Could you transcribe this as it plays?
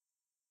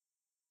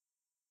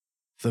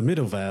The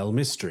Middlevale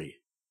Mystery,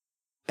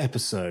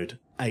 Episode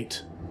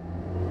 8.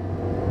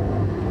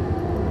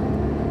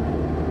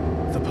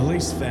 The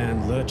police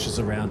van lurches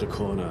around a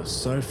corner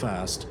so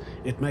fast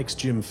it makes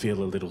Jim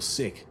feel a little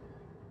sick.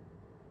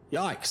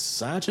 "Yikes,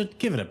 Sergeant,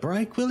 give it a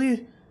break, will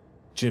you?"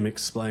 Jim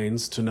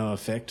explains to no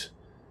effect.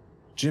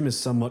 Jim is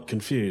somewhat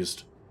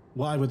confused.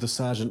 Why would the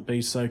sergeant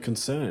be so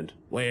concerned?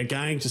 "We're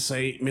going to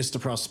see Mr.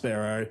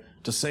 Prospero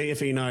to see if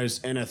he knows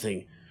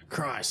anything.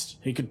 Christ,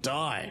 he could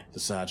die,"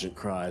 the sergeant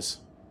cries.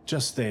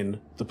 Just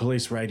then, the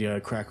police radio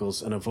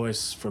crackles and a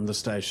voice from the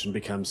station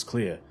becomes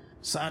clear.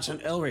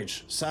 "Sergeant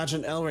Elridge!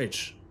 Sergeant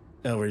Elridge!"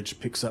 Elridge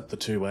picks up the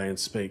two-way and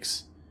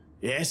speaks.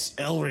 "Yes,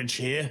 Elridge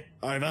here.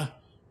 Over."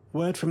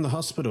 "Word from the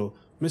hospital.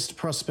 Mr.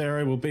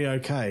 Prospero will be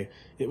okay.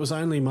 It was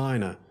only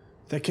minor.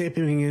 They're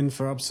keeping him in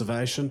for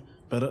observation,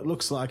 but it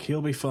looks like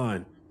he'll be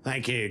fine."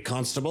 "Thank you,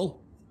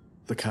 Constable."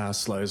 The car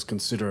slows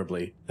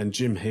considerably, and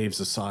Jim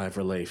heaves a sigh of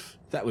relief.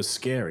 That was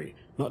scary,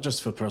 not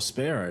just for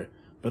Prospero,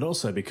 but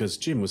also because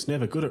Jim was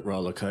never good at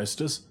roller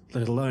coasters,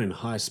 let alone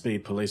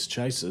high-speed police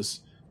chases.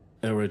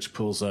 Elridge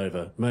pulls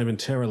over.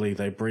 Momentarily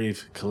they breathe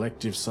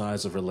collective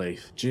sighs of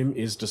relief. Jim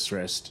is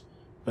distressed,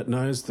 but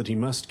knows that he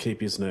must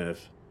keep his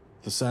nerve.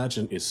 The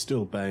sergeant is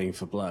still baying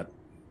for blood.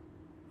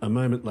 A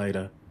moment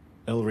later,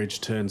 Elridge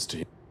turns to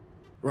him.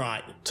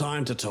 "Right,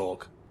 time to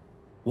talk.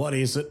 What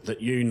is it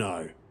that you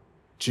know?"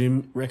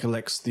 Jim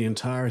recollects the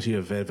entirety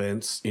of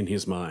events in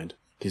his mind.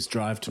 His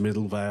drive to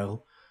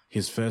Middlevale,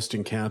 his first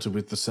encounter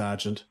with the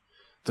sergeant,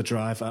 the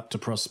drive up to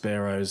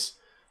Prospero's,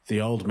 the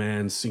old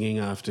man singing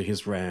after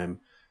his ram,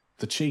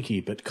 the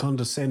cheeky but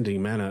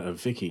condescending manner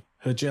of Vicky,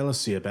 her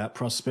jealousy about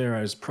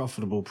Prospero's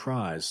profitable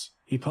prize.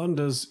 He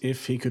ponders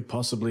if he could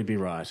possibly be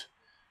right.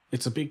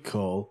 It's a big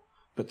call,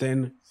 but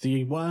then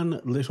the one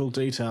little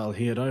detail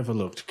he had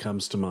overlooked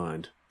comes to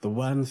mind. The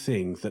one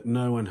thing that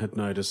no one had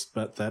noticed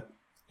but that,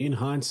 in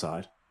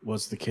hindsight,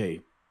 was the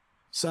key.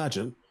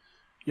 "Sergeant,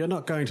 you're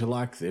not going to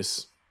like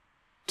this."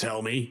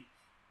 "Tell me."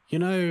 "You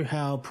know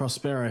how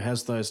Prospero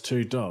has those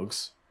two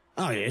dogs?"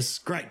 "Oh yes,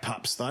 great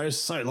pups those,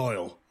 so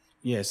loyal."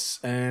 "Yes,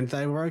 and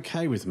they were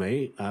okay with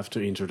me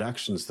after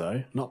introductions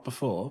though, not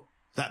before."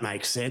 "That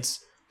makes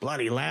sense.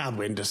 Bloody loud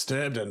when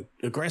disturbed and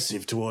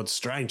aggressive towards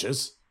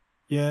strangers."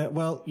 "Yeah,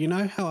 well, you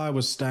know how I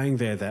was staying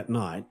there that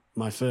night,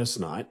 my first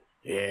night?"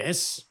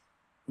 "Yes."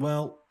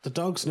 "Well, the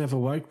dogs never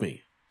woke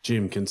me."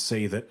 Jim can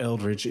see that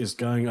Eldridge is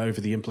going over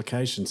the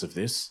implications of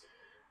this,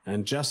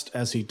 and just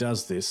as he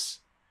does this,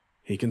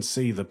 he can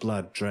see the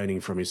blood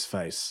draining from his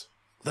face.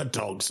 "The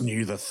dogs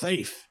knew the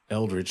thief,"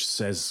 Eldridge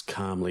says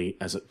calmly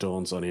as it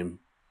dawns on him.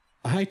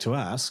 "I hate to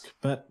ask,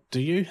 but do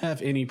you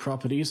have any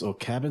properties or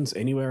cabins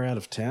anywhere out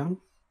of town?"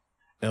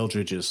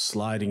 Eldridge is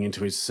sliding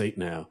into his seat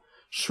now,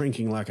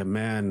 shrinking like a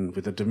man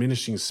with a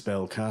diminishing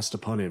spell cast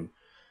upon him.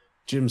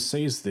 Jim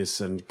sees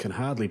this and can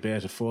hardly bear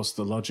to force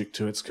the logic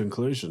to its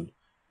conclusion.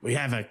 "We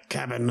have a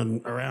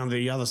cabin around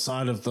the other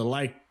side of the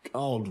lake,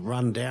 old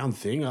run-down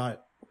thing.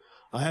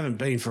 I haven't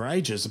been for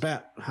ages,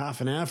 about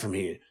half an hour from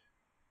here."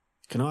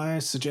 "Can I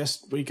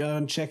suggest we go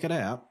and check it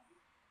out?"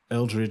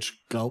 Eldridge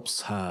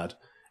gulps hard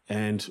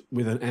and,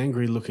 with an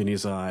angry look in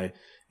his eye,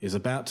 is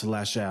about to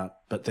lash out,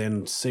 but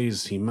then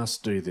sees he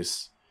must do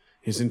this.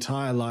 His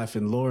entire life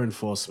in law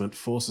enforcement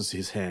forces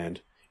his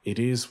hand. It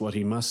is what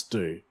he must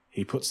do.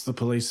 He puts the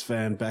police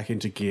van back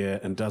into gear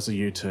and does a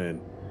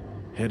U-turn,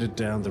 headed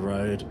down the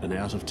road and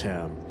out of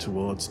town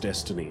towards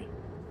destiny.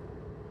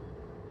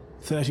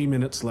 30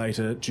 minutes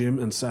later, Jim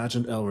and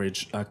Sergeant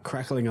Elridge are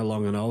crackling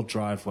along an old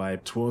driveway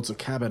towards a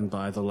cabin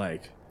by the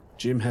lake.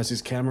 Jim has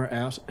his camera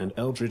out and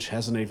Eldridge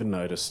hasn't even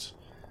noticed.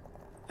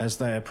 As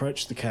they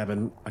approach the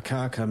cabin, a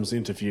car comes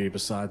into view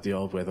beside the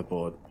old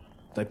weatherboard.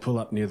 They pull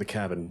up near the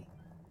cabin.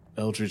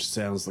 Eldridge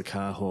sounds the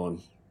car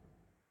horn.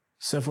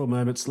 Several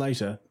moments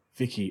later,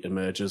 Vicky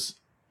emerges,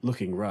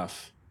 looking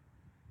rough.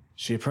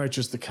 She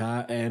approaches the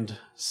car and,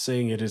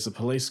 seeing it is a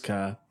police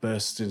car,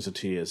 bursts into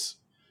tears.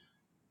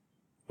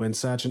 When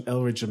Sergeant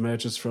Elridge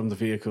emerges from the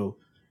vehicle,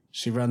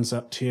 she runs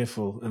up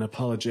tearful and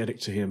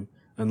apologetic to him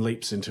and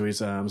leaps into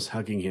his arms,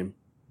 hugging him.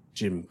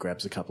 Jim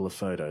grabs a couple of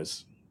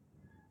photos.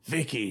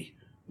 "Vicky,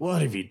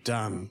 what have you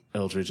done?"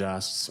 Elridge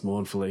asks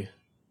mournfully.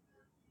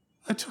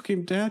 "I took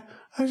him down.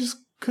 I just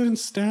couldn't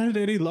stand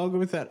it any longer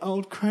with that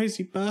old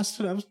crazy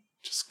bastard. I was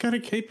just going to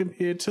keep him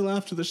here till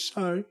after the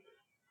show."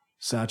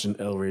 Sergeant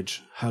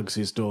Elridge hugs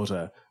his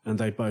daughter and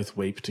they both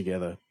weep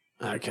together.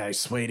 "Okay,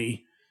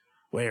 sweetie.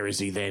 Where is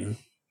he then?"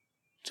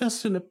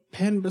 "Just in a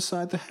pen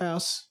beside the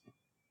house."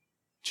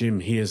 Jim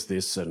hears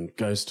this and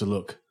goes to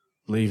look,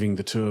 leaving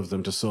the two of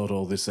them to sort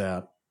all this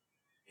out.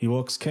 He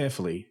walks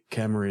carefully,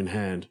 camera in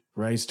hand,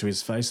 raised to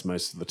his face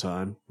most of the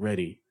time,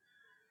 ready.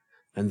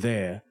 And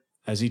there,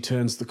 as he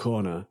turns the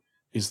corner,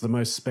 is the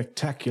most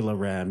spectacular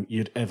ram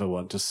you'd ever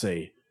want to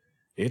see.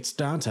 It's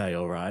Dante,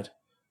 all right.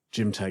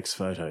 Jim takes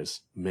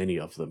photos, many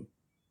of them.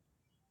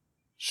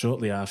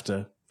 Shortly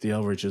after, the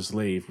Elridges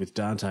leave with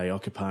Dante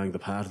occupying the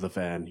part of the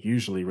van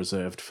usually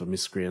reserved for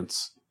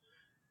miscreants.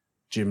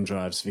 Jim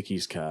drives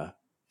Vicky's car,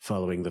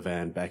 following the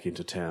van back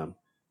into town.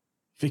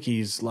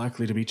 Vicky's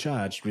likely to be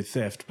charged with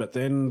theft, but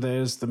then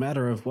there's the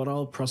matter of what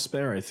old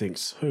Prospero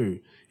thinks, who,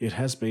 it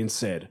has been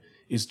said,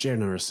 is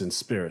generous in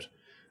spirit,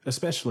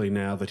 especially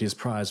now that his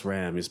prize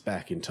ram is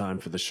back in time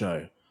for the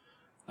show.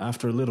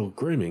 After a little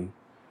grooming,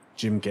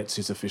 Jim gets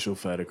his official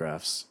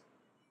photographs.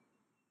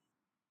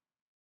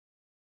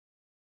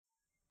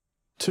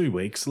 2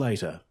 weeks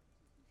later.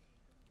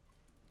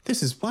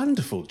 This is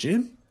wonderful,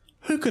 Jim.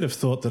 Who could have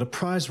thought that a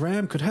prize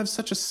ram could have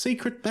such a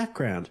secret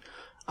background?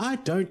 I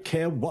don't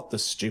care what the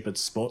stupid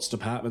sports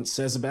department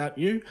says about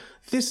you.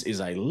 This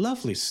is a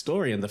lovely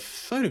story, and the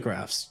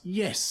photographs,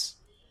 yes.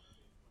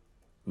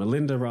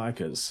 Melinda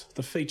Rikers,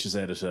 the features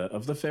editor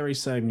of the very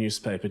same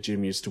newspaper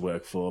Jim used to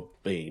work for,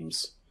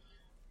 beams.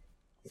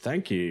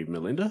 Thank you,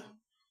 Melinda.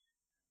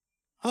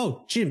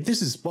 Oh, Jim,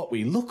 this is what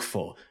we look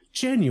for.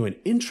 Genuine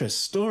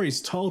interest,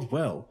 stories told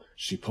well.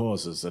 She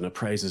pauses and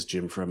appraises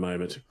Jim for a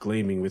moment,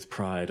 gleaming with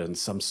pride and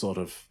some sort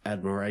of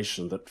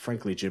admiration that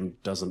frankly Jim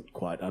doesn't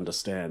quite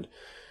understand.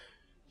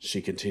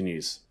 She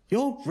continues,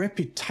 Your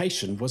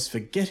reputation was for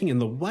getting in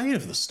the way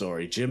of the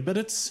story, Jim, but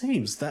it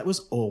seems that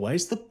was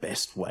always the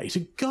best way to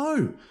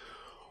go.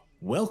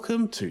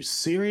 Welcome to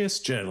serious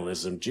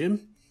journalism,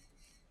 Jim.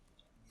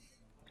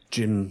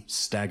 Jim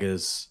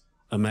staggers,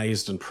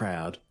 amazed and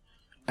proud,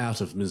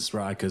 out of Ms.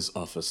 Riker's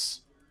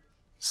office,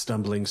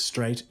 stumbling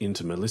straight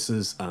into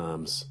Melissa's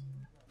arms,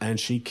 and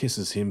she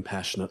kisses him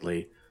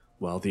passionately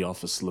while the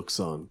office looks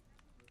on.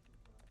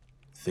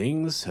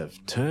 Things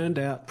have turned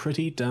out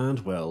pretty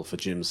darned well for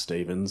Jim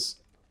Stevens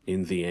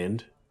in the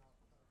end.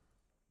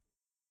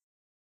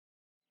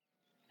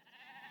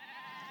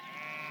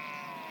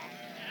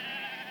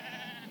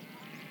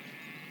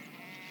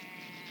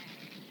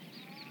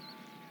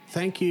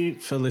 Thank you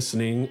for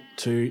listening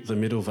to The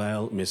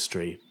Middlevale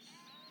Mystery.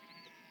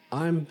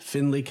 I'm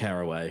Finley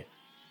Carraway,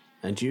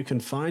 and you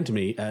can find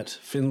me at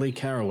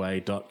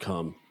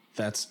finleycarraway.com.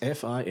 That's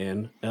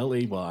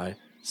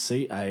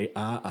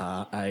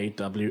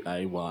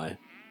FINLEYCARRAWAY.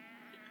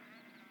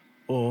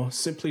 Or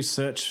simply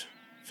search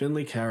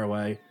Finley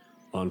Carraway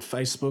on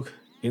Facebook,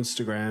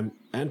 Instagram,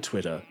 and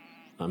Twitter.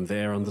 I'm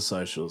there on the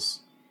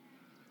socials.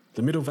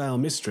 The Middlevale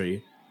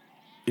Mystery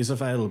is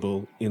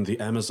available in the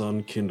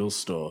Amazon Kindle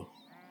store.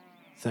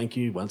 Thank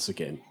you once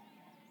again.